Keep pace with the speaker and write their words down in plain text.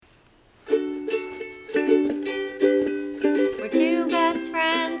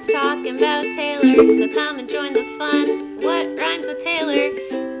about Taylor, so come and join the fun. What rhymes with Taylor?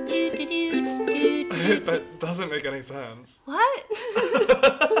 That doesn't make any sense. What?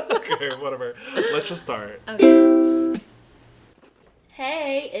 Okay, whatever. Let's just start. Okay.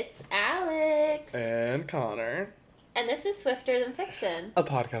 Hey, it's Alex. And Connor. And this is Swifter Than Fiction. A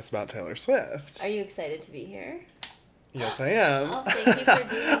podcast about Taylor Swift. Are you excited to be here? Yes, I am. Oh, thank you for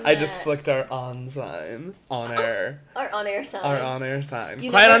doing that. I just flicked our on sign. On air. Our on-air sign. Our on air sign. You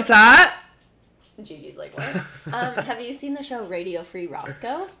Quiet never- on set! Gigi's like, what? Have you seen the show Radio Free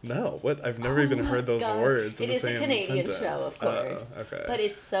Roscoe? No, what? I've never even heard those God. words in the same It is a Canadian sentence. show, of course. Oh, okay. But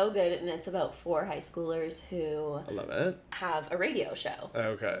it's so good, and it's about 4 high schoolers who I love it. have a radio show.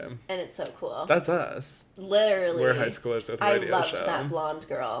 Okay. And it's so cool. That's us. Literally. We're high schoolers with a radio I loved show. that blonde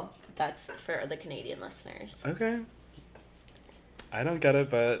girl. That's for the Canadian listeners. Okay. I don't get it,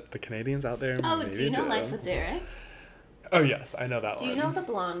 but the Canadians out there Oh, maybe do you know Life with Derek? Oh, yes, I know that Do one. you know the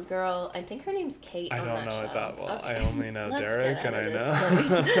blonde girl? I think her name's Kate. I on don't that know show. it that well. Okay. I only know Let's Derek, get and out I of know.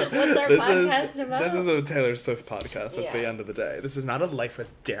 this. What's our podcast about? This is a Taylor Swift podcast at Yeah. the end of the day. This is not a Life with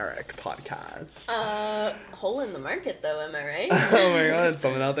Derek podcast. Hole in the market, though, am I right? Oh my god,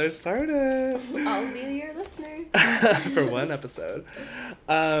 someone out there started. I'll be your listener. For one episode.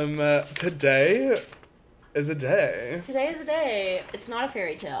 Today is a day. Today is a day. It's not a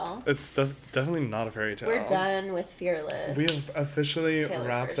fairy tale. It's definitely not a fairy tale. We're done with Fearless. We have officially Taylor's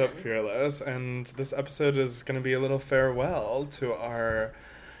wrapped up version. Fearless, and this episode is going to be a little farewell to our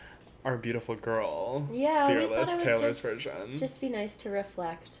beautiful girl, Yeah, Fearless, we thought it Taylor's would version. just be nice to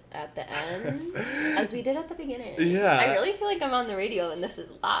reflect at the end, as we did at the beginning. Yeah. I really feel like I'm on the radio and this is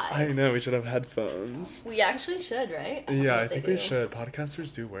live. I know, we should have headphones. We actually should, right? Yeah, I they think we do. should.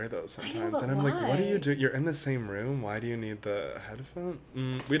 Podcasters do wear those I know, sometimes. but And I'm like, what do you why? do? You're in the same room. Why do you need the headphone?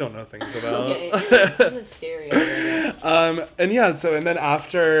 We don't know things about. Okay, this is scary already. And yeah, and then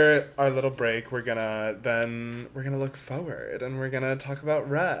after our little break, we're gonna look forward and we're gonna talk about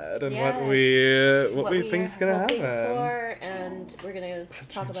Red and what we think's gonna hoping happen. for, and we're gonna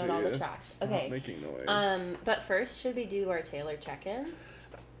talk about all the tracks. Stop Okay. making noise. But first, should we do our Taylor check-in?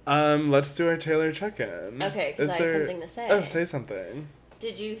 Let's do our Taylor check-in. Okay, 'cause I have something to say. Oh, say something.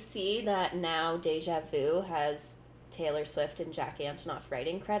 Did you see that now Deja Vu has Taylor Swift and Jack Antonoff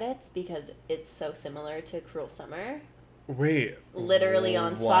writing credits because it's so similar to Cruel Summer? Wait. Literally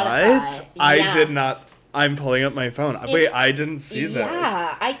on What? Spotify. I Yeah. did not. I'm pulling up my phone. Wait, It's- I didn't see this.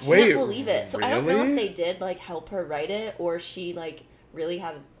 Yeah, I can't Wait, believe it. So I don't know really? if they did like help her write it or she like really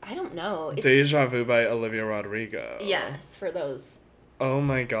had. I don't know. It's, Deja Vu by Olivia Rodrigo. yes, for those. Oh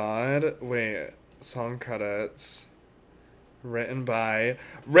my god. Wait. Song credits. Written by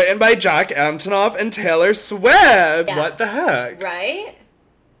Jack Antonoff and Taylor Swift. Yeah. What the heck? Right?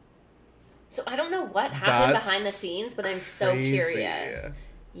 So I don't know what happened That's behind the scenes, but I'm so crazy. curious.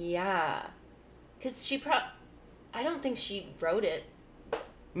 Yeah. Because I don't think she wrote it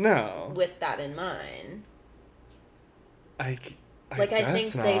No. with that in mind. I I guess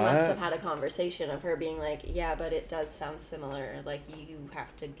think not. they must have had a conversation of her being like, yeah, but it does sound similar. Like, you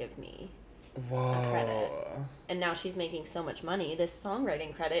have to give me. Whoa. credit. And now she's making so much money. This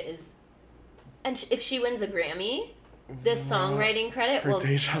songwriting credit is... And if she wins a Grammy, this songwriting credit For will...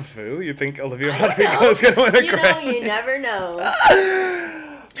 Deja Vu? You think Olivia I don't Rodrigo know. is going to win a You know, Grammy? you never know.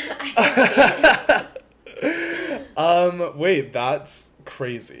 Wait, that's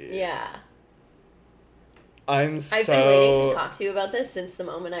crazy. Yeah. I've I've been waiting to talk to you about this since the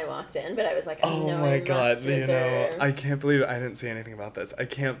moment I walked in, but I was like, Oh I my god, must reserve. I can't believe I didn't see anything about this. I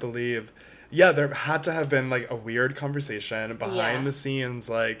can't believe. Yeah, there had to have been like a weird conversation behind the scenes,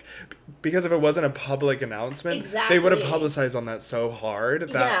 like because if it wasn't a public announcement, they would have Exactly. publicized on that so hard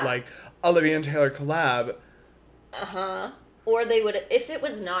that Yeah. like Olivia and Taylor collab. Uh-huh. Or they would, if it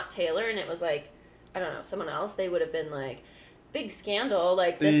was not Taylor and it was like, I don't know, someone else, they would have been like, big scandal,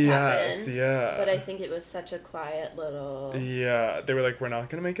 like this happened. Yeah. But I think it was such a quiet little... Yeah, they were like, we're not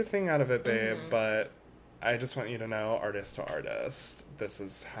gonna make a thing out of it, babe, but I just want you to know, artist to artist, this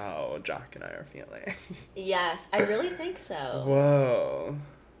is how Jack and I are feeling. Yes, I really think so. Whoa.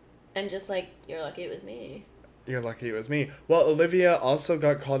 And just like, you're lucky it was me. You're lucky it was me. Well, Olivia also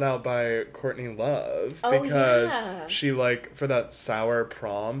got called out by Courtney Love Oh, because yeah. she like for that sour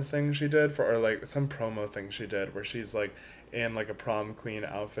prom thing she did or like some promo thing she did where she's like in like a prom queen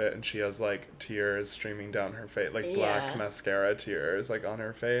outfit and she has like tears streaming down her face, like black Yeah. mascara tears like on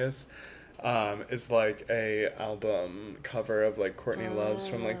her face. Is like a album cover of like Courtney Love's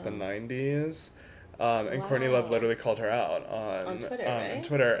from like the 90s. And Courtney Love Wow. literally called her out on On Twitter, right?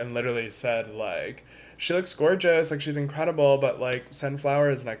 Twitter and literally said like she looks gorgeous, like she's incredible, but like send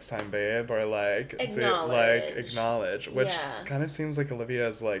flowers next time, babe, or like acknowledge, which kind of seems like Olivia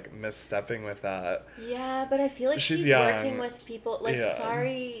is like misstepping with that. Yeah, but I feel like she's working with people like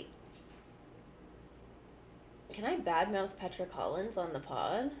sorry. Can I badmouth Petra Collins on the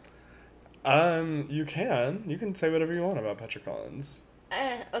pod? You can say whatever you want about Petra Collins.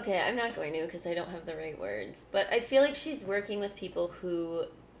 Okay, I'm not going to because I don't have the right words. But I feel like she's working with people who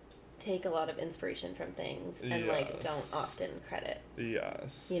take a lot of inspiration from things and, like, don't often credit.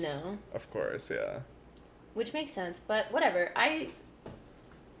 Yes. You know? Of course, yeah. Which makes sense, but whatever.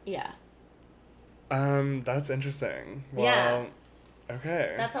 Yeah. That's interesting. Well,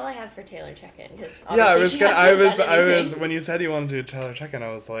 okay. That's all I have for Taylor check-in. I was when you said you wanted to do Taylor check-in,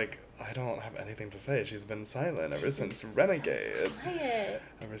 I was like, I don't have anything to say. She's been silent ever since Renegade. So quiet.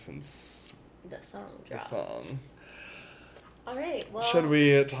 Ever since the song dropped. The song. All right. Well, should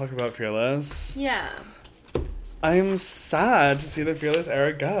we talk about Fearless? Yeah. I'm sad to see the Fearless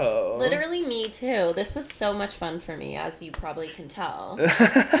era go. Literally me too. This was so much fun for me, as you probably can tell.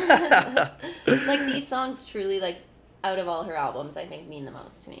 Like, these songs truly, like, out of all her albums, I think mean the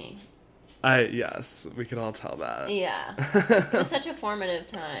most to me. Yes, we can all tell that. Yeah. It was such a formative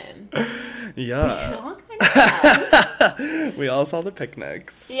time. Yeah. We all saw the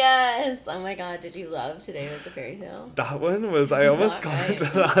picnics. Yes. Oh my god, did you love Today Was a Fairy Tale? That one was, I almost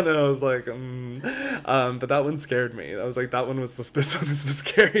commented on it, I was like, but that one scared me. I was like, this one is the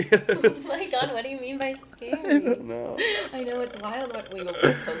scariest. Oh my god, what do you mean by scary? I don't know. I know, it's wild what we will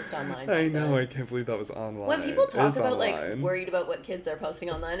post online. I know, I can't believe that was online. When people talk about, like, worried about what kids are posting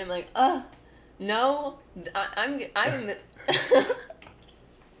online, I'm like, no, I'm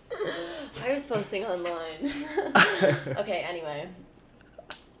I was posting online. Okay, anyway.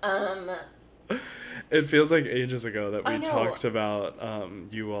 It feels like ages ago that we talked about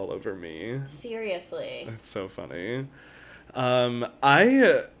You All Over Me. Seriously. It's so funny.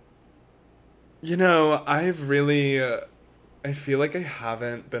 I've really I feel like I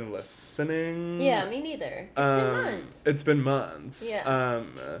haven't been listening. Yeah, me neither. It's been months. Yeah.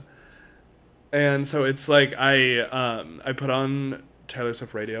 And so it's like I put on Taylor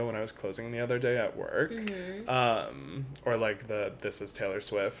Swift radio when I was closing the other day at work. Mm-hmm. Or like the This Is Taylor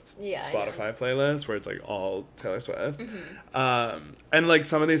Swift Spotify playlist where it's like all Taylor Swift. Mm-hmm. And like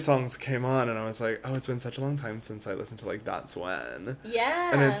some of these songs came on and I was like, oh, it's been such a long time since I listened to like That's When.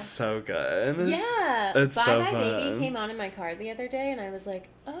 Yeah. And it's so good. Yeah. It's Bye so Bye fun. Baby came on in my car the other day and I was like,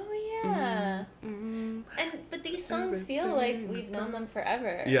 oh yeah. Mm-hmm. But these songs feel like we've known them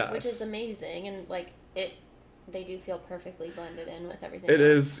forever. Yes. Which is amazing and like they do feel perfectly blended in with everything It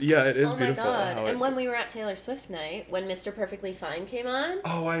else. Is beautiful. Oh my god. And when we were at Taylor Swift night, when Mr. Perfectly Fine came on.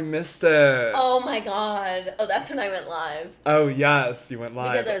 Oh, I missed it. Oh my god. Oh, that's when I went live. Oh, yes, you went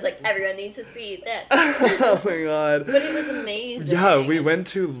live. Because I was like, everyone needs to see this. Oh my god. But it was amazing. Yeah, we went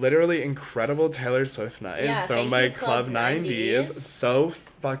to literally incredible Taylor Swift night. Yeah, Thrown by Club 90s. So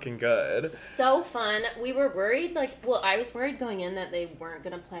fucking good. So fun. We were worried, I was worried going in that they weren't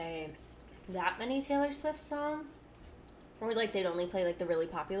going to play that many Taylor Swift songs, or like they'd only play like the really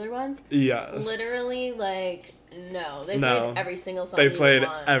popular ones. Yes. Literally, like no, they played every single song. They played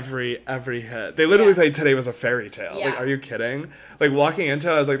every hit. They literally played Today Was a Fairy Tale. Yeah. Like, are you kidding? Like walking into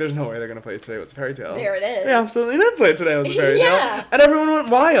it, I was like, "There's no way they're gonna play Today Was a Fairy Tale." There it is. They absolutely did play Today Was a Fairy Tale, and everyone went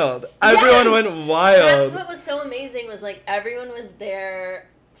wild. Everyone went wild. That's what was so amazing. Was like everyone was there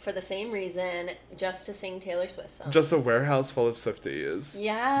for the same reason, just to sing Taylor Swift songs. Just a warehouse full of Swifties.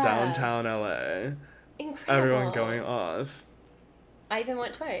 Yeah. Downtown LA. Incredible. Everyone going off. I even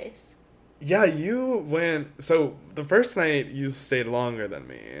went twice. Yeah, you went... So, the first night, you stayed longer than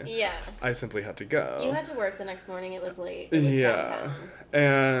me. Yes. I simply had to go. You had to work the next morning. It was late. It was downtown.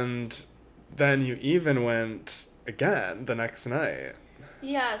 And then you even went again the next night.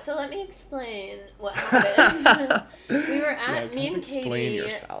 Yeah, so let me explain what happened. We were at, me and Katie... Explain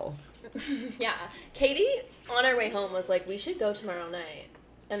yourself. Yeah. Katie, on our way home, was like, we should go tomorrow night.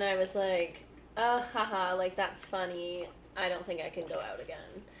 And I was like, haha, like, that's funny. I don't think I can go out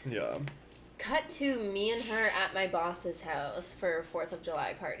again. Yeah. Cut to me and her at my boss's house for 4th of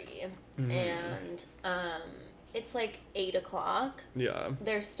July party. Mm-hmm. And it's like 8 o'clock. Yeah.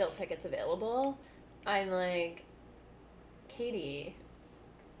 There's still tickets available. I'm like, Katie...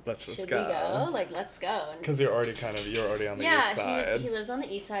 Let's just Should go. we go? Like, let's go. Because you're already on the east side. Yeah, he lives on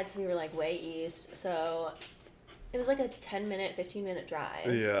the east side, so we were, like, way east. So it was, like, a 10-minute, 15-minute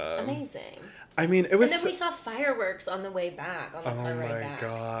drive. Yeah. Amazing. I mean, it was... And then we saw fireworks on the way back, on the car ride back. Oh,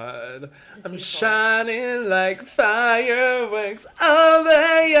 my good. It's I'm beautiful. shining like fireworks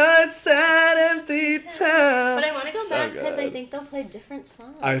over your sad, empty town. But I want to go So back because I good. think they'll play different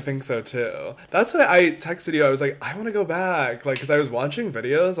songs. I think so too. That's why I texted you. I was like, I want to go back. Like, because I was watching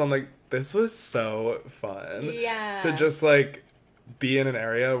videos. I'm like, this was so fun. Yeah. To just, like, be in an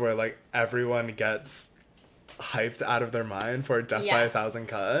area where, like, everyone gets hyped out of their mind for Death by Yeah. 1,000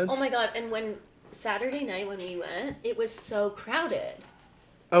 Cuts. Oh my god! And when Saturday night when we went, it was so crowded.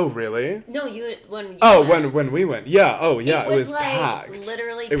 Oh, really? No, when you Oh, went, when we went. Yeah, oh, yeah, it was like packed.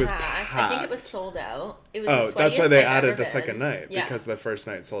 literally It was packed. I think it was packed. sold out. It was Oh, the that's why sweatiest they I've added ever the been. second night, Yeah. because the first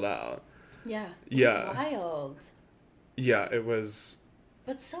night sold out. Yeah. Yeah. It was wild. Yeah, it was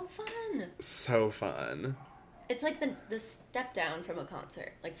But so fun. so fun. It's like the step down from a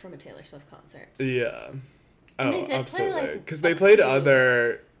concert, like from a Taylor Swift concert. Yeah. And Oh, they did play, absolutely. like, Because they a played few.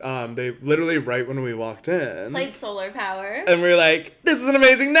 other, they literally, right when we walked in. Played Solar Power. And we were like, this is an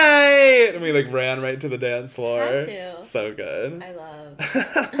amazing night! And we, like, ran right to the dance floor. Had to. So good. I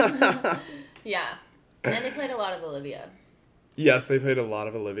love. Yeah. And they played a lot of Olivia, Yes, they played a lot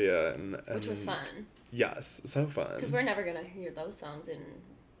of Olivia. And which was fun. Yes, so fun. Because we're never going to hear those songs in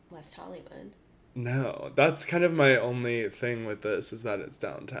West Hollywood. No, that's kind of my only thing with this, is that it's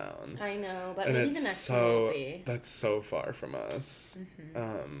downtown. I know, but And maybe it's the next one will so, be. that's so far from us.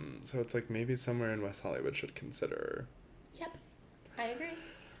 Mm-hmm. So it's like maybe somewhere in West Hollywood should consider. Yep. I agree.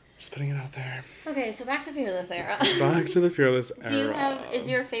 Just putting it out there. Okay, so back to Fearless Era. Back to the Fearless era. Do you have, is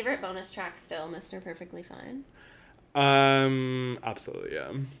your favorite bonus track still Mr. Perfectly Fine? Absolutely,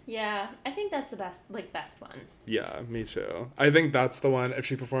 yeah. Yeah, I think that's the best one. Yeah, me too. I think that's the one, if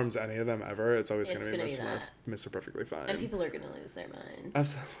she performs any of them ever, it's always going It's to be gonna be Mr. Perfectly Fine. And people are going to lose their minds.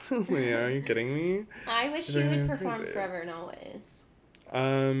 Absolutely, are you kidding me? I wish They're you gonna would go perform crazy. Forever and Always.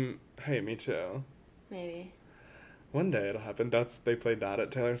 Hey, me too. Maybe. One day it'll happen. They played that at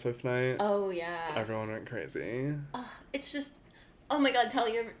Taylor Swift night. Oh, yeah. Everyone went crazy. Oh, it's just... Oh my god, tell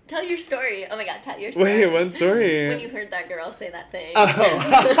your story. Oh my god, tell your story. Wait, what story? When you heard that girl say that thing.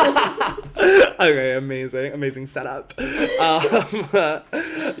 Oh. Okay, amazing setup.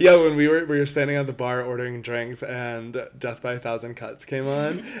 Yeah, when we were standing at the bar ordering drinks, and Death by 1,000 Cuts came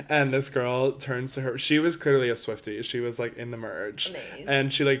on, and this girl turns to her. She was clearly a Swiftie. She was like in the merge, Amazing.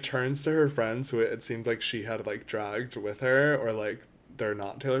 and she like turns to her friends, who it seemed like she had like dragged with her, or like they're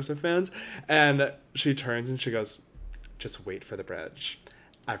not Taylor Swift fans, and she turns and she goes, "Just wait for the bridge.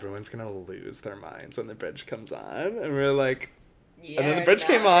 Everyone's gonna lose their minds when the bridge comes on." And we were like, and then the bridge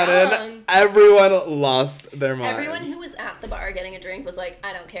came on, and everyone lost their minds. Everyone who was at the bar getting a drink was like,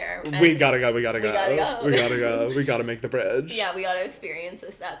 I don't care. We gotta go. We gotta go. We gotta make the bridge. Yeah, we gotta experience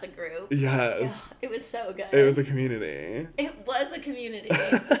this as a group. Yes. Yeah, it was so good. It was a community. It was a community.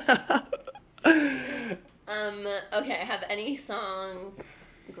 Okay, have any songs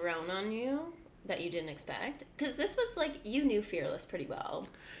grown on you that you didn't expect? Because this was like, you knew Fearless pretty well,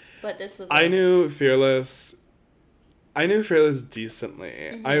 but this was like, I knew Fearless decently.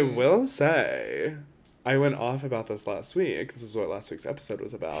 Mm-hmm. I will say, I went off about this last week. This is what last week's episode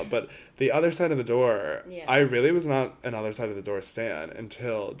was about. But The Other Side of the Door, Yeah. I really was not an Other Side of the Door stan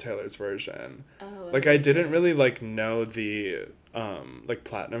until Taylor's version. Oh, Like, I didn't really, like, know the, like,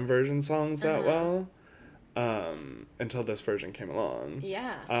 platinum version songs that well, until this version came along.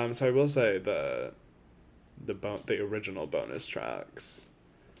 Yeah. So I will say the original bonus tracks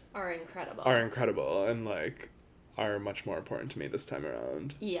Are incredible. are incredible and, like, are much more important to me this time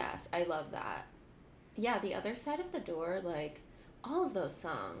around. Yes, I love that. Yeah, The Other Side of the Door, like, all of those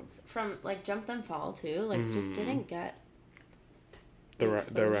songs, from, like, Jump Then Fall, too, like, just didn't get The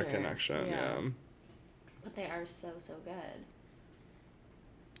exposure. recognition, yeah. But they are so, so good.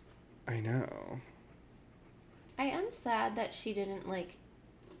 I know. I am sad that she didn't, like,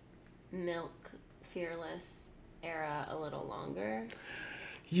 milk Fearless era a little longer.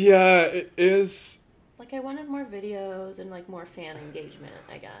 Yeah, it is. Like, I wanted more videos and, like, more fan engagement,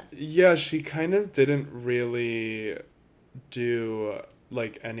 I guess. Yeah, she kind of didn't really do,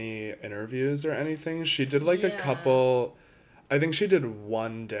 like, any interviews or anything. She did, like, a couple... I think she did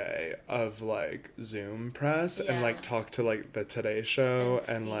one day of, like, Zoom press and, like, talked to, like, the Today Show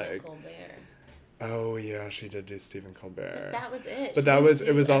and Stephen like... Colbert. Oh, yeah, she did do Stephen Colbert. But that was it. But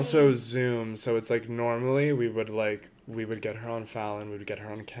it was also Zoom, so it's like normally we would get her on Fallon, we would get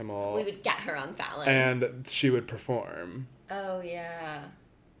her on Kimmel. We would get her on Fallon. And she would perform. Oh, yeah.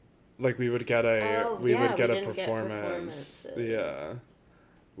 Like we would get a didn't performance. get Yeah.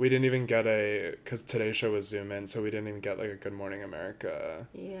 We didn't even get because Today's Show was Zoom in, so we didn't even get like a Good Morning America.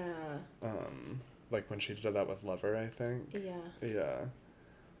 Yeah. Like when she did that with Lover, I think. Yeah. Yeah.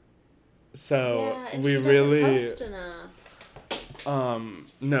 So yeah, and we she really doesn't post enough.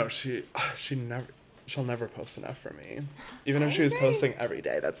 No, she'll never post enough for me. Even if she was posting every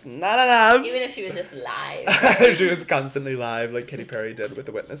day, that's not enough. Even if she was just live. She was constantly live, like Katy Perry did with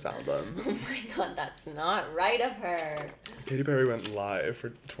the Witness album. Oh my god, that's not right of her. Katy Perry went live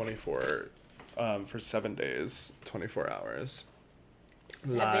for 7 days, 24 hours.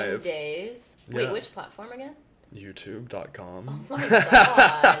 7 days? Wait, Yeah. which platform again? YouTube.com. Oh my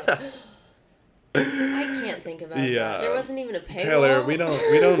god. I can't think about Yeah. that. There wasn't even a paywall. Taylor, we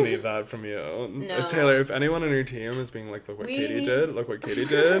don't need that from you. No. Taylor, if anyone on your team is being like, look what Katy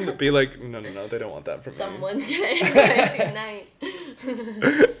did, be like, no, they don't want that from Someone's getting tonight.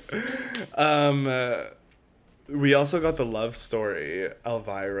 me. We also got the Love Story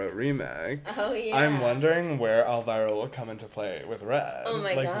Elvira remix. Oh, yeah. I'm wondering where Elvira will come into play with Red. Oh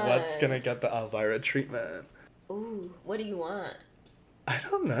my like, god. what's gonna get the Elvira treatment? Ooh, what do you want? I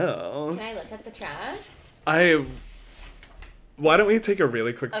don't know. Can I look at the tracks? Why don't we take a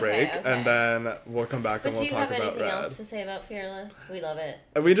really quick break Okay. and then we'll come back But and do we'll you talk have about anything Red. else to say about Fearless? We love it.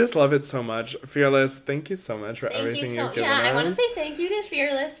 We just love it so much. Fearless, thank you so much for Thank everything you so you've given Yeah, us. I want to say thank you to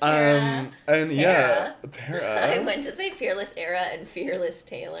Fearless Tara. And Tara. Tara. I went to say Fearless Era and Fearless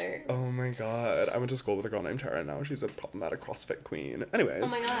Taylor. Oh my god. I went to school with a girl named Tara and now she's a problematic CrossFit queen.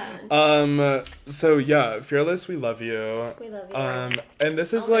 Anyways. Oh my god. So yeah, Fearless, we love you. We love you. And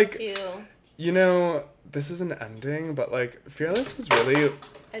this is I'll like, miss you. you know, this is an ending, but like, Fearless was really...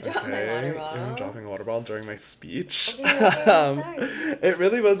 I dropped my water I'm bottle. dropping a water bottle during my speech. Okay, sorry. It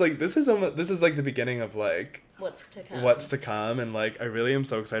really was like, this is like the beginning of like What's to come. And like, I really am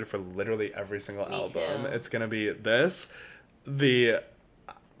so excited for literally every single Me album. too. It's gonna be this,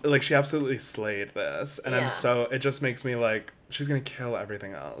 like, she absolutely slayed this, and Yeah. it just makes me like, she's gonna kill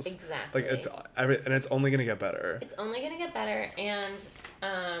everything else. Exactly. Like, and it's only gonna get better. It's only gonna get better, and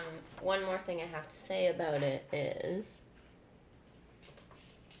one more thing I have to say about it is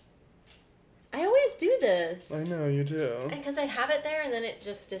I always do this. I know, you do. Because I have it there and then it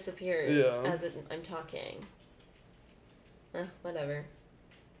just disappears Yeah. as I'm talking. Whatever.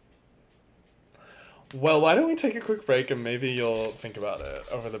 Well, why don't we take a quick break and maybe you'll think about it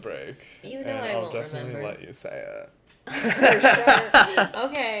over the break. You know and I I'll won't definitely remember. let you say it. For sure.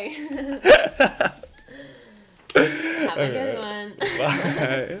 Okay. Have a good one.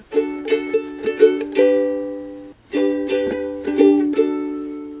 Bye.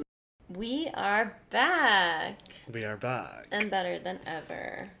 We are back. We are back. And better than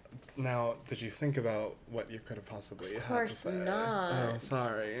ever. Now, did you think about what you could have possibly had to course say? not. Oh,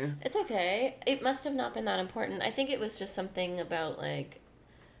 sorry. It's okay. It must have not been that important. I think it was just something about, like,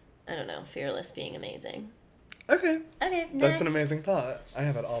 I don't know, Fearless being amazing. Okay. Okay, next. That's an amazing thought. I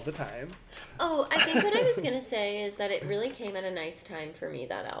have it all the time. Oh, I think what I was going to say is that it really came at a nice time for me,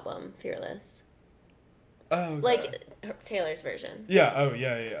 that album, Fearless. Oh, okay. Like, Taylor's version. Yeah, oh,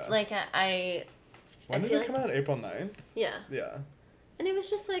 yeah. Like, I When did feel it come out? April 9th? Yeah. Yeah. And it was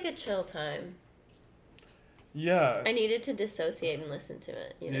just like a chill time. Yeah. I needed to dissociate and listen to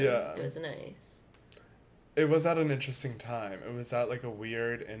it, you know? Yeah. It was nice. It was at an interesting time. It was at like a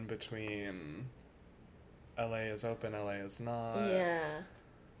weird in between. LA is open, LA is not. Yeah.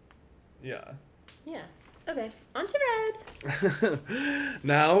 Yeah. Yeah. Okay. On to Red.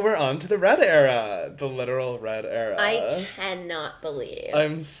 Now we're on to the Red era. The literal Red era. I cannot believe.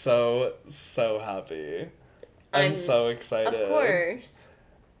 I'm so happy. I'm so excited. Of course.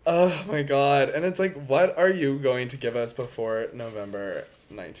 Oh my god. And it's like, what are you going to give us before November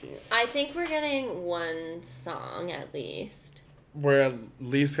 19th? I think we're getting one song at least. We're at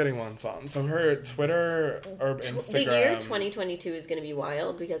least getting one song. So her Twitter or Instagram. The year 2022 is going to be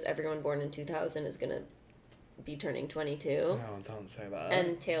wild because everyone born in 2000 is going to be turning 22. No, don't say that.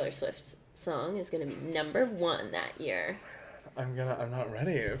 And Taylor Swift's song is going to be number 1 that year. I'm not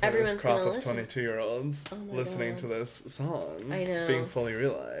ready for Everyone's this crop gonna of listen. 22-year-olds Oh my listening God. to this song. I know. Being fully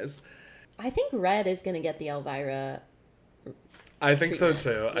realized. I think Red is going to get the Elvira. I think so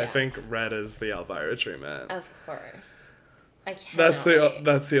Treatment. too. I Yeah. think Red is the Elvira treatment. Of course. I can't.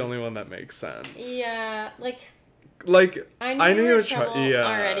 That's the only one that makes sense. Yeah, like Like I knew knew you Your were Trouble yeah.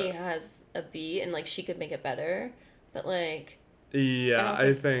 already has a beat and like she could make it better, but like Yeah,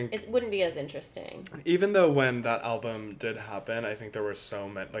 I think it wouldn't be as interesting. even though when that album did happen, I think there were so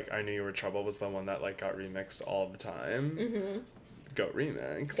many. Like, I Knew You Were Trouble was the one that like got remixed all the time. Mm-hmm. Go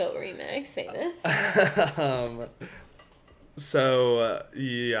remix. Go remix, famous. So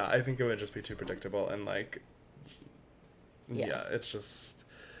yeah, I think it would just be too predictable and like. Yeah. Yeah, it's just.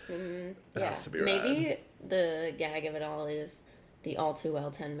 Mm, It has to be maybe Red. the gag of it all is the All Too Well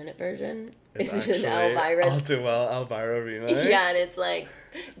 10-minute version. It's It's just actually Elvira. All Too Well Elvira remix. Yeah, and it's like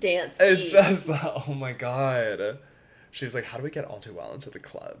dance. It's beat. just oh my god. She was like, how do we get All Too Well into the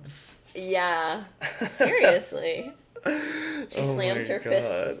clubs? Yeah. Seriously. She Oh slams my her God.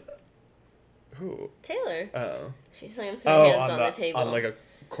 fists. Who? Taylor. Oh. She slams her hands on the table. On like a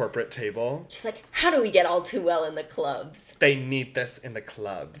corporate table. She's like, how do we get All Too Well in the clubs? They need this in the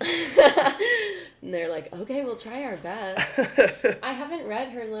clubs. And they're like, okay, we'll try our best. I haven't read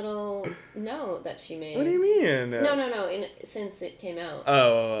her little note that she made. What do you mean? No. Since it came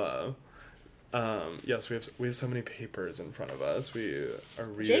out. Yes, we have so many papers in front of us. We are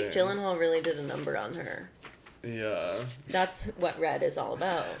reading. Jake Gyllenhaal really did a number on her. Yeah. That's what Red is all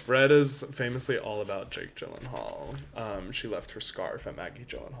about. Red is famously all about Jake Gyllenhaal. She left her scarf at Maggie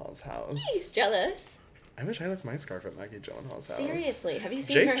Gyllenhaal's house. He's jealous. I wish I left my scarf at Maggie Gyllenhaal's house. Seriously, have you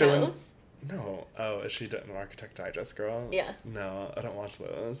seen her house? No. Oh, is she an Architect Digest girl? Yeah. No, I don't watch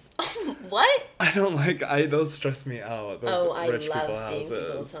those. What? I don't like, those stress me out, those rich people houses. I love seeing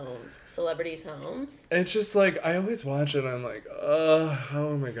people's homes. Celebrities' homes. It's just like, I always watch it and I'm like, how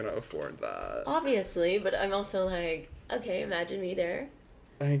am I going to afford that? Obviously, but I'm also like, okay, imagine me there.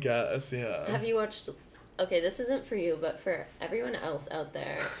 I guess, yeah. Have you watched... Okay, this isn't for you, but for everyone else out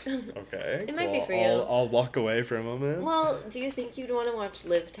there. Okay. It might be for you. I'll walk away for a moment. Well, do you think you'd want to watch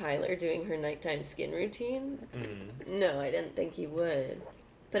Liv Tyler doing her nighttime skin routine? No, I didn't think you would.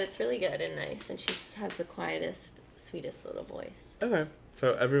 But it's really good and nice, and she has the quietest, sweetest little voice. Okay.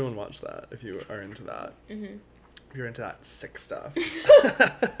 So everyone watch that if you are into that. Mm-hmm. If you're into that sick stuff.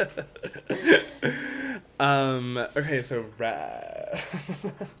 Okay, so Red.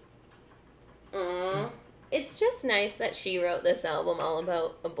 It's just nice that she wrote this album all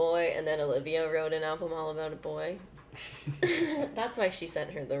about a boy, and then Olivia wrote an album all about a boy. That's why she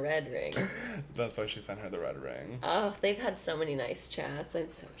sent her the red ring. That's why she sent her the red ring. Oh, they've had so many nice chats. I'm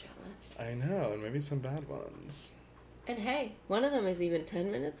so jealous. I know, and maybe some bad ones. And hey, one of them is even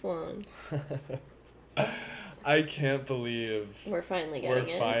 10 minutes long. I can't believe we're finally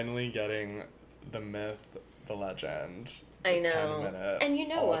getting the myth, the legend. I know. 10-minute and you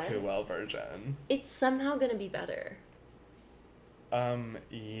know All what? Too Well version. It's somehow gonna be better.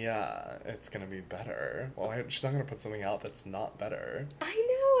 Yeah, it's gonna be better. Well, she's not gonna put something out that's not better. I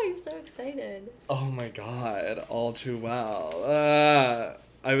know, I'm so excited. Oh my God, All Too Well.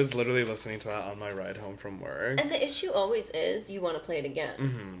 I was literally listening to that on my ride home from work. And the issue always is you want to play it again.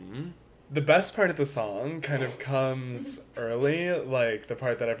 Mm-hmm. The best part of the song kind of comes early, like the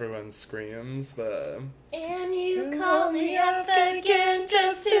part that everyone screams, the... And you call me up again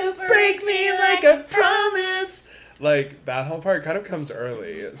just to break me like a promise. Like, that whole part kind of comes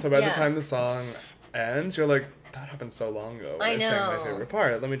early. So by the time the song ends, you're like, that happened so long ago when I sang my favorite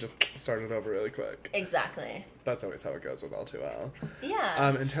part. Let me just start it over really quick. Exactly. That's always how it goes with All Too Well.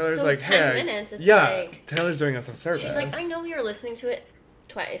 Yeah. And Taylor's so like, 10 hey... minutes, it's like... Taylor's doing us a service. She's like, I know you're listening to it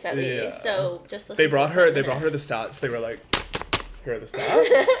twice at least, so just listen They brought her the stats. They were like, here are the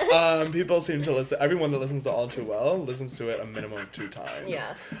stats. People seem to listen. Everyone that listens to All Too Well listens to it a minimum of 2 times.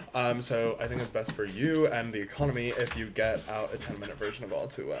 Yeah. So I think it's best for you and the economy if you get out a 10-minute version of All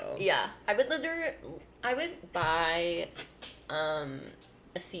Too Well. Yeah. I would buy a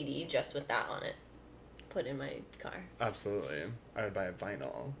CD just with that on it. Put in my car. Absolutely. I would buy a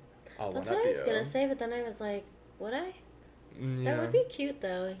vinyl. That's what I was gonna say, but then I was like, would I? Yeah. That would be cute,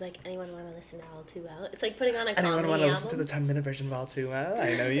 though. Like, anyone want to listen to All Too Well? It's like putting on a comedy Anyone want to listen album. to the 10-minute version of All Too Well?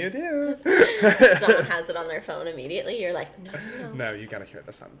 I know you do. Someone has it on their phone immediately. You're like, no. No, you gotta hear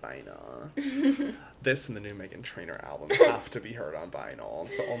this on vinyl. This and the new Meghan Trainor album have to be heard on vinyl.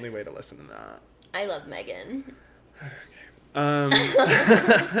 It's the only way to listen to that. I love Meghan.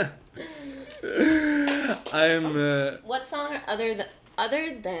 What song other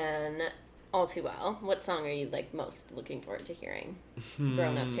than All Too Well, what song are you like most looking forward to hearing?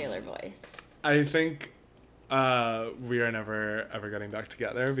 Grown-up Taylor voice. I think we are never ever getting back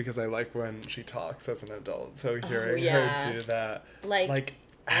together because I like when she talks as an adult. So hearing her do that like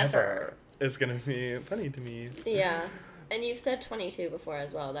ever is gonna be funny to me. Yeah. And you've said 22 before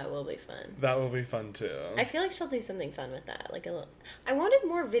as well. That will be fun. That will be fun too. I feel like she'll do something fun with that. I wanted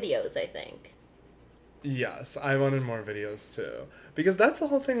more videos, I think. Yes, I wanted more videos too. Because that's the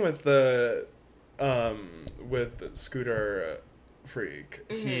whole thing with with Scooter Freak.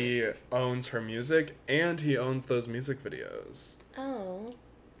 Mm-hmm. He owns her music and he owns those music videos. Oh.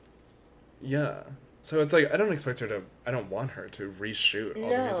 Yeah. So it's like, I don't want her to reshoot all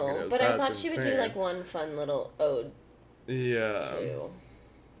the music videos. But that's I thought insane. she would do like one fun little ode. Yeah. To.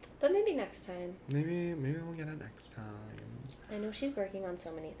 But maybe next time. Maybe we'll get it next time. I know she's working on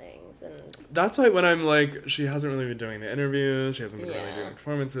so many things, and that's why when I'm like, she hasn't really been doing the interviews, she hasn't been really doing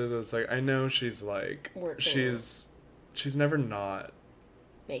performances, it's like, I know she's like, she's never not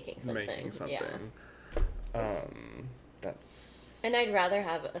making something. Yeah. That's... And I'd rather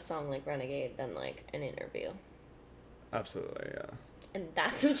have a song like Renegade than, like, an interview. Absolutely, yeah. And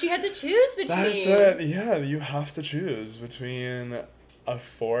that's what she had to choose between. That's it. Yeah, you have to choose between a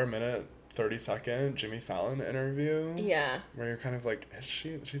 4-minute, 30-second Jimmy Fallon interview. Yeah. Where you're kind of like,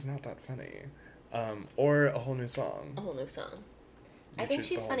 she's not that funny. Or a whole new song. A whole new song. You I think choose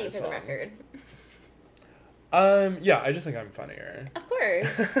she's whole funny new for the song. record. Yeah, I just think I'm funnier. Of course.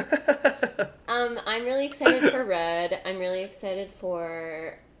 I'm really excited for Red. I'm really excited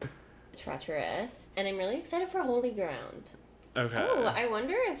for Treacherous. And I'm really excited for Holy Ground. Okay. Oh, I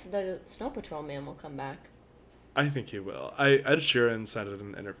wonder if the Snow Patrol man will come back. I think he will. Ed Sheeran said it in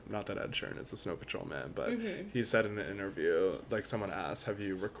an interview. Not that Ed Sheeran is the Snow Patrol man, but he said in an interview, like, someone asked, have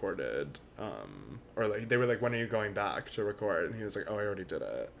you recorded, or, like, they were like, when are you going back to record? And he was like, oh, I already did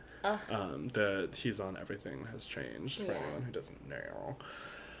it. The He's on Everything Has Changed, for anyone who doesn't know.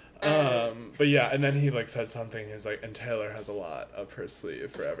 But yeah, and then he, like, said something, he was like, and Taylor has a lot up her sleeve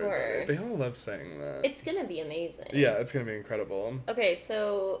for everybody. They all love saying that. It's gonna be amazing. Yeah, it's gonna be incredible. Okay,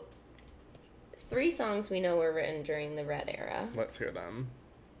 so 3 songs we know were written during the Red era. Let's hear them.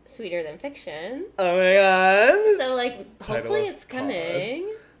 Sweeter Than Fiction. Oh my god! So, like, Title hopefully of it's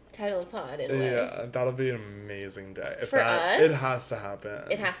coming. Title of Pod, in a way. Yeah, that'll be an amazing day. For us, it has to happen.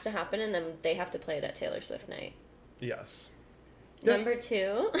 It has to happen, and then they have to play it at Taylor Swift night. Yes. Yep. Number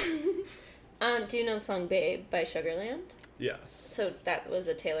 2, do you know the song Babe by Sugarland? Yes. So that was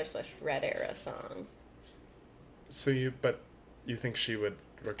a Taylor Swift Red era song. So you think she would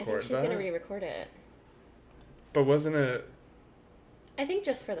record that? I think she's going to re-record it. But wasn't it... I think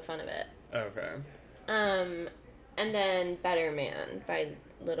just for the fun of it. Okay. And then Better Man by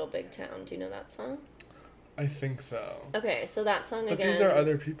Little Big Town. Do you know that song? I think so. Okay, so that song again... But these are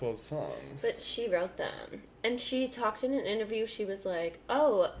other people's songs. But she wrote them. And she talked in an interview, she was like,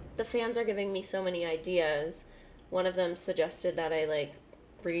 oh, the fans are giving me so many ideas. One of them suggested that I, like,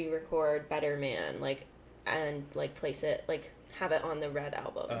 re-record Better Man, like, and, like, place it, like, have it on the Red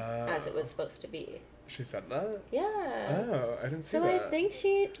album as it was supposed to be. She said that? Yeah. Oh, I didn't see so that. I think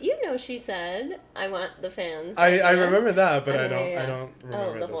she said, I want the fans. I remember that, but okay, I don't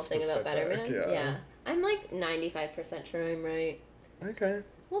remember the whole thing about Better Man? Yeah. I'm like 95% sure I'm right. Okay.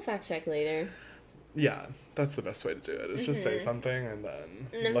 We'll fact check later. Yeah, that's the best way to do it. Is just say something and then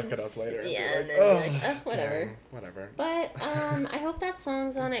look it up later. Yeah, and be like, and then be like, whatever. Dang, whatever. But I hope that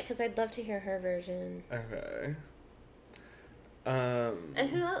song's on it because I'd love to hear her version. Okay. And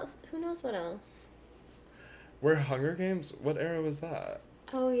who else? Who knows what else? Were Hunger Games? What era was that?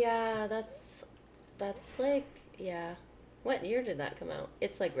 Oh yeah, that's like, yeah. What year did that come out?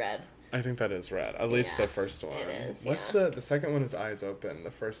 It's like Red. I think that is Red. At least the first one. It is. What's the second one is Eyes Open.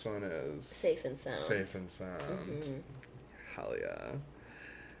 The first one is Safe and Sound. Safe and Sound. Mm-hmm. Hell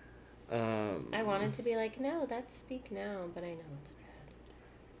yeah. I wanted to be like, no, that's Speak Now, but I know it's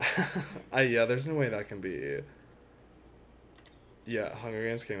Red. Yeah, there's no way that can be. Yeah, Hunger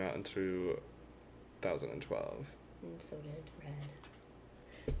Games came out in 2012. And so did Red.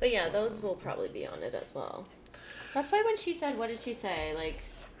 But yeah, those will probably be on it as well. That's why when she said, what did she say? Like,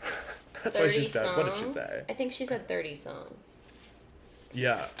 that's 30 what she said. songs? What did she say? I think she said 30 songs.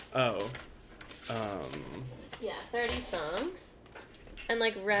 Yeah. Oh. Yeah, 30 songs. And,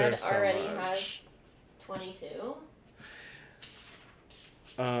 like, Red There's so already much. has 22.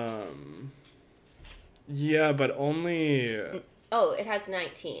 Yeah, but only... Oh, it has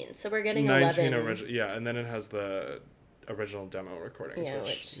 19. So we're getting 19 11. original. Yeah, and then it has the original demo recordings, Yeah,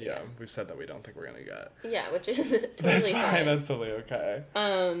 which we've said that we don't think we're going to get. Yeah, which is totally That's fine. fine. That's totally okay.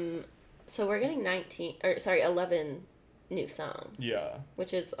 So we're getting 11 new songs. Yeah.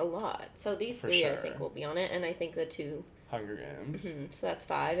 Which is a lot. So these For 3, sure. I think, will be on it, and I think the 2... Hunger Games. Mm-hmm. So that's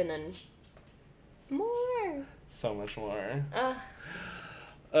 5, and then more. So much more.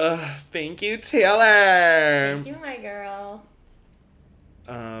 Thank you, Taylor. Thank you, my girl.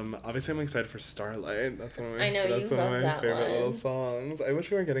 Obviously I'm excited for Starlight. That's one of my, I know, that's you one of love my that favorite one. little songs. I wish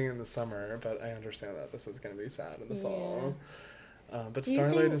we were getting it in the summer, but I understand that this is going to be sad in the fall. But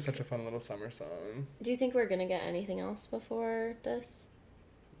Starlight is such a fun little summer song. Do you think we're going to get anything else before this?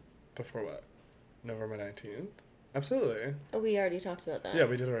 Before what? November 19th? Absolutely. Oh, we already talked about that. Yeah,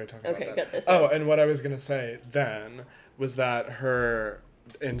 we did already talk about that. Okay, got this. Oh, and what I was going to say then was that her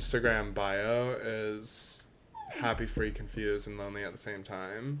Instagram bio is happy, free, confused, and lonely at the same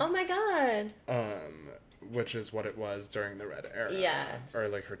time. Oh my god. Which is what it was during the Red era. Yes. Or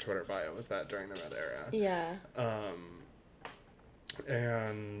like her Twitter bio was that during the Red era. Yeah.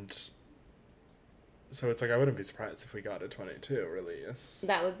 And so it's like I wouldn't be surprised if we got a 22 release.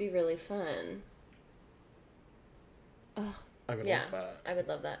 That would be really fun. Oh, I would Yeah, love that. I would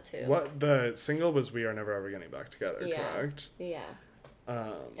love that too. What the single was We Are Never Ever Getting Back Together, Yeah. correct? Yeah.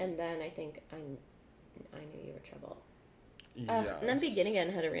 Um, And then I think I Knew You Were Trouble. yes. And then Begin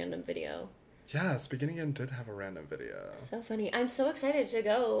Again had a random video. Yes, Begin Again did have a random video. So funny. I'm so excited to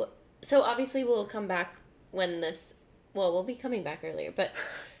go. So obviously we'll come back when this... Well, we'll be coming back earlier, but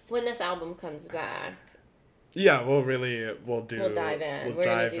when this album comes back... Yeah, we'll dive in. We're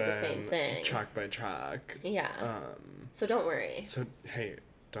going to do the same thing. Track by track. Yeah. So don't worry. So, hey,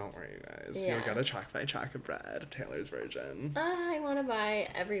 don't worry, guys. Yeah. You'll get a track by track of Bread, Taylor's version. I want to buy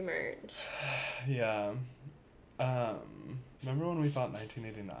every merch. Yeah. Remember when we thought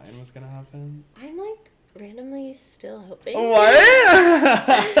 1989 was gonna happen? I'm like randomly still hoping.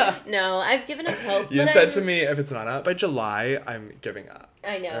 What? No, I've given up hope. You said to me, if it's not out by July, I'm giving up.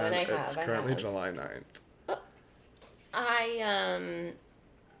 I know, and I have. It's currently July 9th.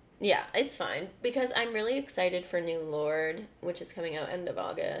 Yeah, it's fine because I'm really excited for New Lord, which is coming out end of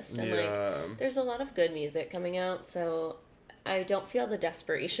August, and like there's a lot of good music coming out, so I don't feel the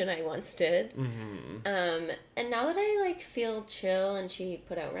desperation I once did. Mm-hmm. And now that I like feel chill, and she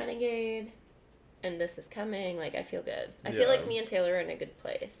put out Renegade, and this is coming, like I feel good. I feel like me and Taylor are in a good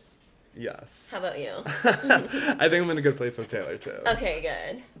place. Yes. How about you? I think I'm in a good place with Taylor too.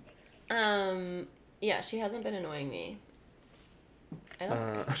 Okay, good. Yeah, she hasn't been annoying me.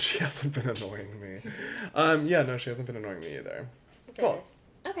 She hasn't been annoying me. Yeah, no, she hasn't been annoying me either. Good. Cool.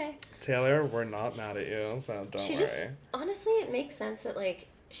 Okay. Taylor, we're not mad at you, so don't worry. Honestly, it makes sense that like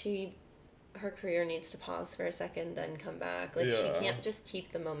her career needs to pause for a second, then come back. Like she can't just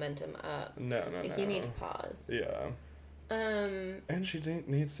keep the momentum up. No. Like you need to pause. Yeah. And she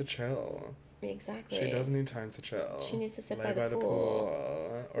needs to chill. Exactly. She does need time to chill. She needs to sit Lay by the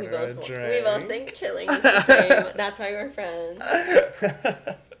pool. Order a drink. We both think chilling is the same. That's why we're friends.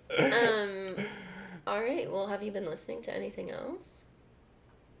 All right. Well, have you been listening to anything else?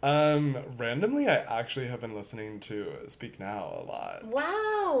 Randomly, I actually have been listening to Speak Now a lot.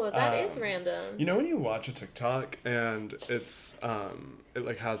 Wow, that is random. You know when you watch a TikTok and it's it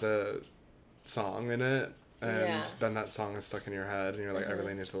like has a song in it, and then that song is stuck in your head, and you're like, I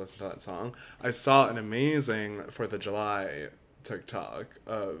really need to listen to that song. I saw an amazing 4th of July TikTok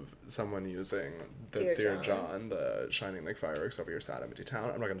of someone using the Dear John, the shining like fireworks over your sad empty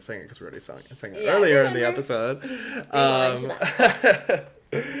town. I'm not going to sing it because we already sang it earlier in the episode.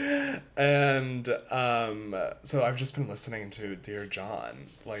 And so I've just been listening to Dear John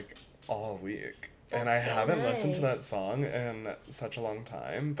like all week. And I haven't listened to that song in such a long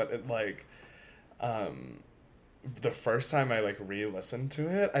time, but it like the first time I like re-listened to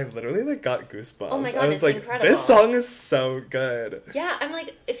it, I literally like got goosebumps. Oh my God, I was it's like, incredible. This song is so good. Yeah, I'm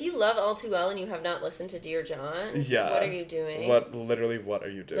like, if you love All Too Well and you have not listened to Dear John, what are you doing? What are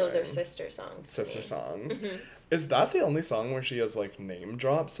you doing? Those are sister songs. Sister songs. Mm-hmm. Is that the only song where she has like name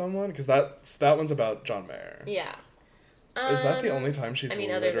dropped someone? Because that one's about John Mayer. Yeah. Is that the only time she's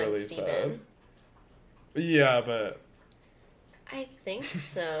literally said? Yeah, but I think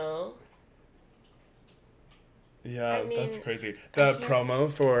so. Yeah, I mean, that's crazy. The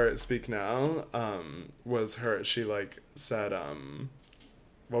promo for Speak Now was her. She like said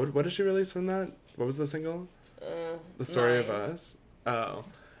what did she release from that? What was the single? The Story of Us. Oh.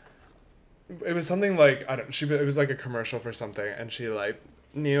 It was something like it was like a commercial for something, and she like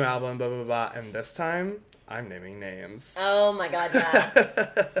new album blah blah blah, and this time I'm naming names. Oh my God,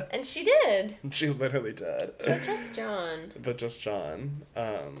 yeah. And she did. She literally did. But just John.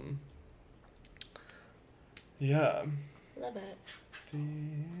 Yeah. Love it.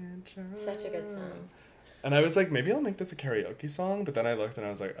 Such a good song. And I was like, maybe I'll make this a karaoke song, but then I looked and I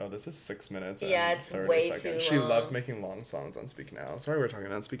was like, oh, this is 6 minutes. Yeah, it's way too long. She loved making long songs on Speak Now. Sorry, we're talking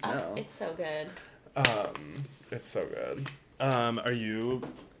about Speak Now. It's so good. It's so good. Are you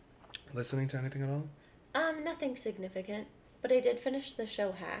listening to anything at all? Nothing significant, but I did finish the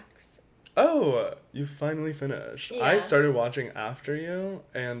show Hacks. Oh, you finally finished. Yeah. I started watching after you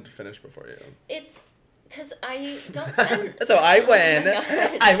and finished before you. It's because I don't spend... So I win.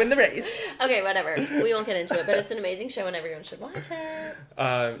 Oh I win the race. Okay, whatever. We won't get into it, but it's an amazing show and everyone should watch it.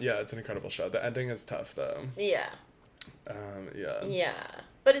 Yeah, it's an incredible show. The ending is tough, though. Yeah. Yeah. Yeah,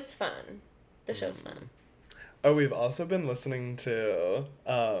 but it's fun. The show's fun. Oh, we've also been listening to,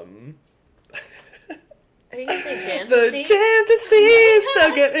 Are you going to say Jantasy? The Jantasy,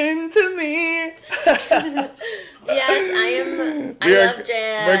 so get into me. Yes, I love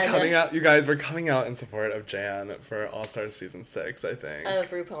Jan. We're coming out, you guys, we're coming out in support of Jan for All Stars Season 6, I think. Of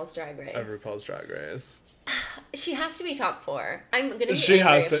RuPaul's Drag Race. She has to be top 4. I'm going to be she angry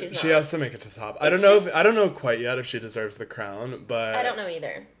has if to, she's not. She has to make it to top. I don't know quite yet if she deserves the crown, but... I don't know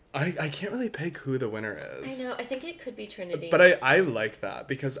either. I can't really pick who the winner is. I know. I think it could be Trinity. But I like that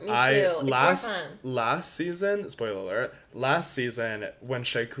because Me too. It's more fun. last season, spoiler alert, last season when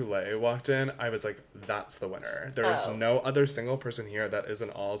Shea Coulee walked in, I was like, that's the winner. There is no other single person here that is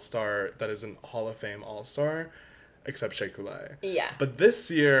an all-star, that is an Hall of Fame all-star, except Shea Coulee. Yeah. But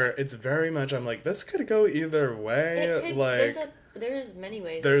this year, it's very much, I'm like, this could go either way. There's many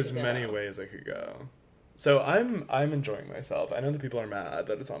ways. There's many ways it could go. So I'm enjoying myself. I know that people are mad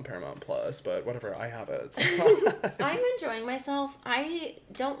that it's on Paramount Plus, but whatever, I have it. So. I'm enjoying myself. I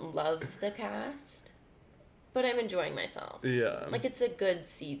don't love the cast, but I'm enjoying myself. Yeah. Like, it's a good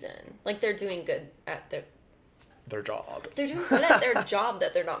season. Like, they're doing good at their job. They're doing good at their job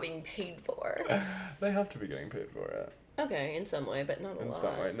that they're not being paid for. They have to be getting paid for it. Okay, in some way, but not a lot. In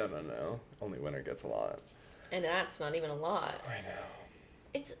some way. No. Only winner gets a lot. And that's not even a lot. I know.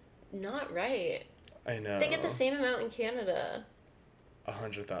 It's not right. I know. They get the same amount in Canada.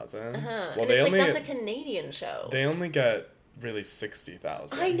 100,000. Well, and it's that's a Canadian show. They only get really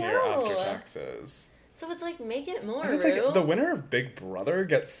 60,000 here after taxes. So it's like, make it more. And it's like the winner of Big Brother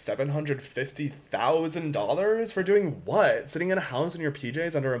gets $750,000 for doing what? Sitting in a house in your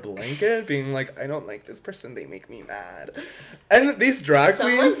PJs under a blanket, being like, I don't like this person, they make me mad. And these drag queens.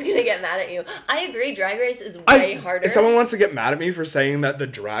 Someone's gonna get mad at you. I agree. Drag Race is way harder. If someone wants to get mad at me for saying that the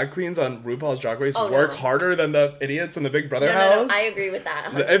drag queens on RuPaul's Drag Race work harder than the idiots in the Big Brother house, I agree with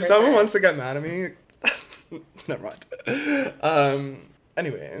that. 100%. If someone wants to get mad at me, never mind.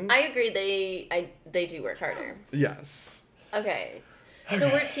 Anyway. I agree. They do work harder. Yes. Okay. So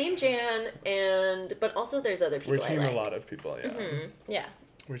we're Team Jan, but also there's other people. We're Team a lot of people. Yeah. Mm-hmm. Yeah.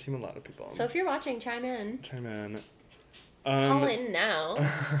 We're Team a lot of people. So if you're watching, chime in. Call in now.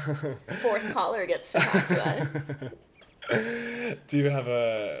 Fourth caller gets to talk to us. Do you have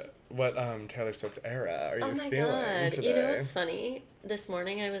what Taylor Swift era are you feeling today? Oh my god! You know what's funny? This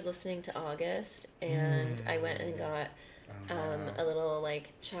morning I was listening to August, and I went and got a little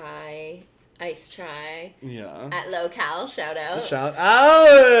iced chai. Yeah. At Locale, shout out. Shout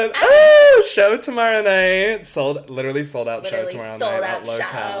out! Oh, show tomorrow night. Literally sold out show tomorrow night at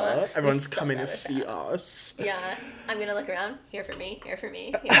Locale. Everyone's coming to see us. Yeah. I'm gonna look around. Here for me. Here for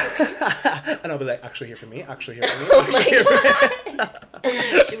me. Here for me. And I'll be like, actually here for me. Actually here for me. Oh my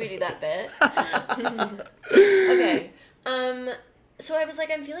god. Should we do that bit? Okay. So I was like,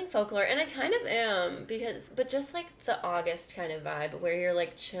 I'm feeling folklore, and I kind of am, but just like the August kind of vibe, where you're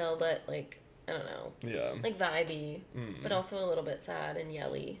like chill, but like, I don't know. Yeah. Like vibey, but also a little bit sad and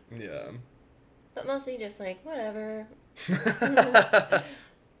yelly. Yeah. But mostly just like, whatever. I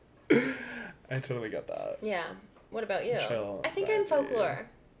totally get that. Yeah. What about you? Chill, I think I'm folklore,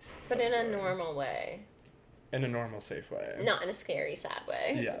 but in a normal way. In a normal, safe way. Not in a scary, sad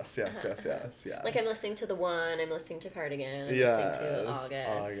way. Yes, yeah. Like I'm listening to The One, I'm listening to Cardigan, I'm listening to August,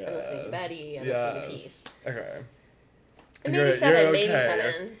 I'm listening to Betty, I'm listening to Peace. Okay. And maybe seven, maybe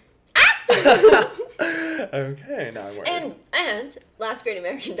seven. Okay, now I'm worried. And Last Great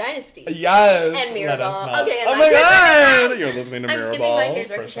American Dynasty. Yes. And Mirrorball. Okay, and oh my god! You're listening to Mirrorball. I'm skipping My Tears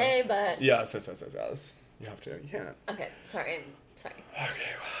Ricochet, but... Yes. You have to. You can't. Okay, sorry. Okay, wow.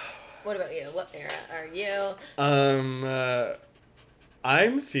 What about you? What era are you?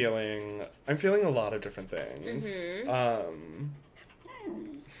 I'm feeling a lot of different things. Mm-hmm.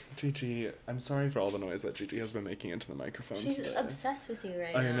 Gigi, I'm sorry for all the noise that Gigi has been making into the microphone She's today. obsessed with you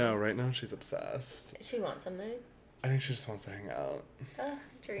right now. I know, right now she's obsessed. She wants something? I think she just wants to hang out.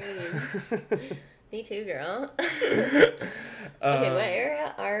 Dream. Me too, girl. Okay, what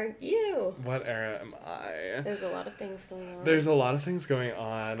era are you? What era am I? There's a lot of things going on. There's a lot of things going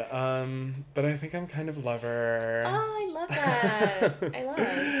on, but I think I'm kind of lover. Oh, I love that. I love.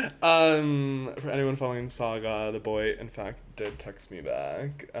 For anyone following Saga, the boy, in fact, did text me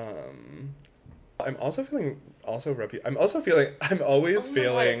back. I'm also feeling I'm always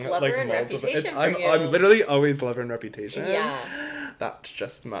feeling like multiple. I'm literally always lover and reputation. Yeah. That's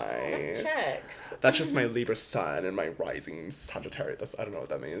just my. That checks. That's just my Libra sun and my rising Sagittarius. I don't know what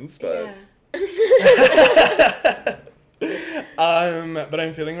that means, but. Yeah. But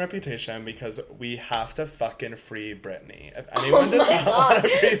I'm feeling reputation because we have to fucking free Britney. If anyone does not want to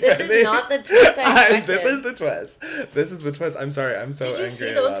free Britney, this is not the twist I expected. This is the twist. I'm sorry. I'm so angry about it. Did you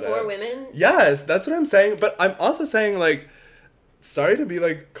see those 4 women? Yes, that's what I'm saying. But I'm also saying, like, sorry to be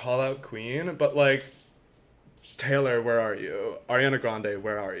like call out queen, but like, Taylor, where are you? Ariana Grande,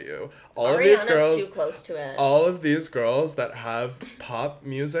 where are you? All of these girls, too close to it. All of these girls that have pop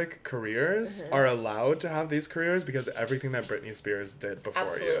music careers are allowed to have these careers because everything that Britney Spears did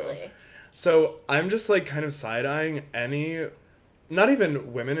before you. So I'm just like kind of side-eyeing not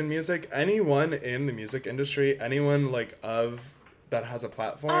even women in music, anyone in the music industry, anyone like of that has a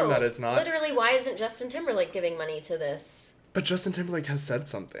platform that is not... Literally, why isn't Justin Timberlake giving money to this? But Justin Timberlake has said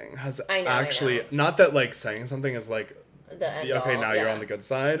something. I know. Not that, like, saying something is, like... Okay, now you're on the good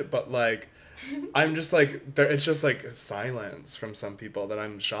side, but, like... I'm just like, it's just like silence from some people that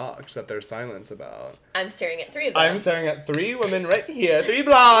I'm shocked that there's silence about. I'm staring at 3 of them. I'm staring at 3 women right here, 3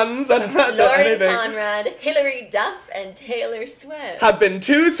 blondes that have not done Lauren anything. Conrad, Hilary Duff, and Taylor Swift. Have been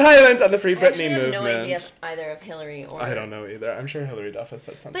too silent on the Free Britney movement. I have no idea if either of Hillary or... I don't know either. I'm sure Hilary Duff has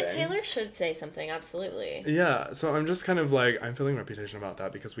said something. But Taylor should say something, absolutely. Yeah, so I'm just kind of like, I'm feeling reputation about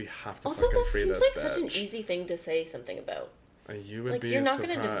that because we have to also, fucking free this bitch. Also, that seems like such an easy thing to say something about. You would like, be you're not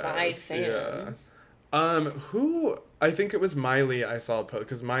surprised. Going to divide fans. Yeah. Who, I think it was Miley I saw post,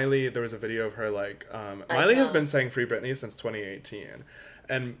 because Miley, there was a video of her, like, Miley has been saying Free Britney since 2018,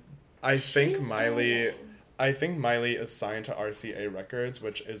 and I think Miley is signed to RCA Records,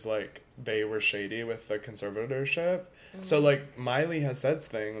 which is, like, they were shady with the conservatorship, so, like, Miley has said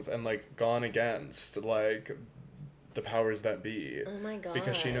things and, like, gone against, like, the powers that be. Oh my god.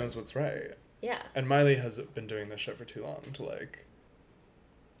 Because she knows what's right. Yeah. And Miley has been doing this shit for too long to, like,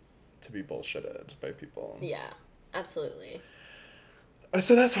 to be bullshitted by people. Yeah, absolutely.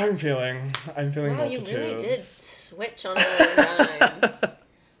 So that's how I'm feeling. I'm feeling multitudes. You really did switch on a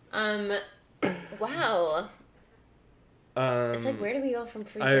dime. Wow. It's like, where do we go from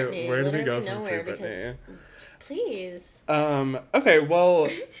Free Britney? Where do we go from Free Britney? Please. Okay, well...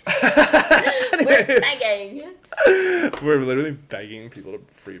 We're begging. We're literally begging people to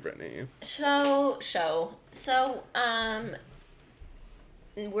free Britney. So,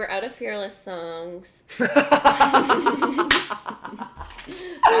 we're out of Fearless songs. We're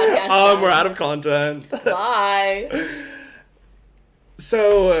out of content. Bye.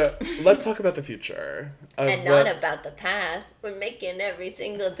 So, let's talk about the future. And not about the past. We're making every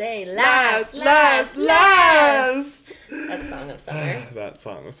single day last. Last! That Song of Summer. That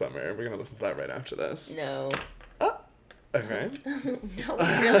Song of Summer. We're going to listen to that right after this. No. Okay. No, we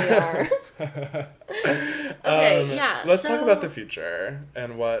really are. Okay, yeah. Let's talk about the future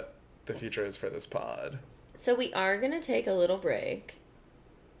and what the future is for this pod. So we are going to take a little break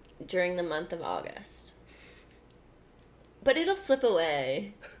during the month of August. But it'll slip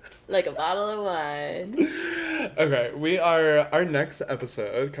away like a bottle of wine. Okay, our next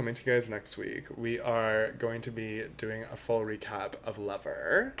episode, coming to you guys next week, we are going to be doing a full recap of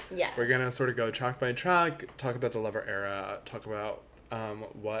Lover. Yes. We're going to sort of go track by track, talk about the Lover era, talk about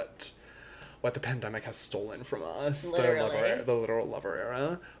what the pandemic has stolen from us. Literally. The literal Lover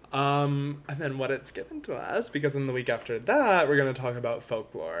era. And then what it's given to us, because then the week after that, we're going to talk about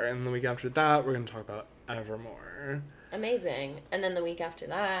Folklore. And the week after that, we're going to talk about Evermore. Amazing. And then the week after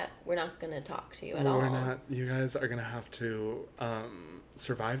that, we're not going to talk to you at all. We're not. You guys are going to have to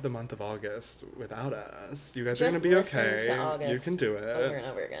survive the month of August without us. You guys are going to be okay. To August you can do it. Over and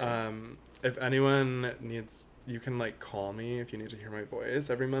over again. If anyone needs, you can, like, call me if you need to hear my voice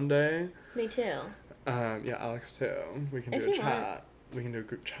every Monday. Me too. Yeah, Alex too. We can do a chat. We can do a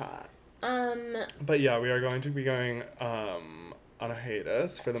group chat. But yeah, we are going to be going on a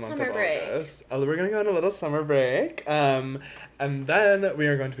hiatus for the month of August. We're going to go on a little summer break. And then we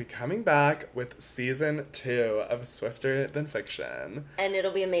are going to be coming back with season 2 of Swifter Than Fiction. And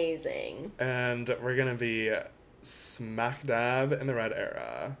it'll be amazing. And we're going to be smack dab in the Red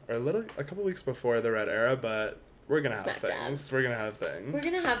Era. Or a couple weeks before the Red Era, but we're going to have things. We're going to have things. We're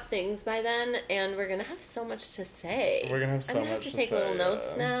going to have things by then, and we're going to have so much to say. We're going to have so much to say. I'm going to have to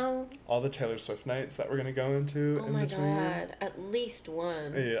take little notes now. All the Taylor Swift nights that we're going to go into in between. Oh my god, at least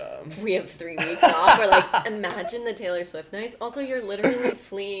one. Yeah. We have 3 weeks off. Or, like, imagine the Taylor Swift nights. Also, you're literally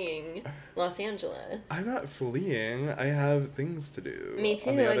fleeing Los Angeles. I'm not fleeing. I have things to do. Me too.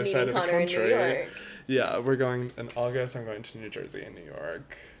 On the other I'm side meeting of the Connor in country. New York. Yeah, we're going in August. I'm going to New Jersey and New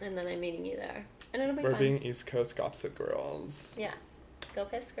York. And then I'm meeting you there. And it'll be We're fun. being East Coast gossip girls. Yeah. Go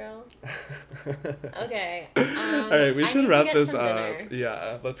piss, girl. Okay. All right, we should wrap this up. Dinner.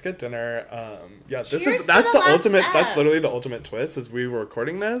 Yeah, let's get dinner. Yeah, Cheers that's to the ultimate. step. That's literally the ultimate twist. Is we were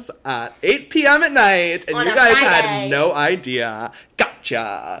recording this at 8 p.m. at night, and On you a guys Friday. had no idea.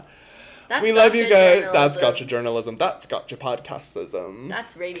 Gotcha. That's we love you guys. journalism. That's gotcha journalism. That's gotcha podcastism.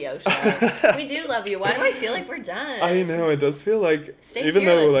 That's radio show. We do love you. Why do I feel like we're done? I know, it does feel like, Stay even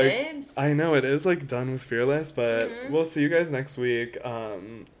fearless, though, like, babes. I know it is, like, done with Fearless, but we'll see you guys next week,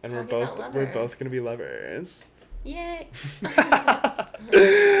 and we're both gonna be lovers. Yay.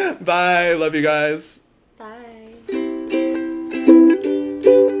 Bye, love you guys.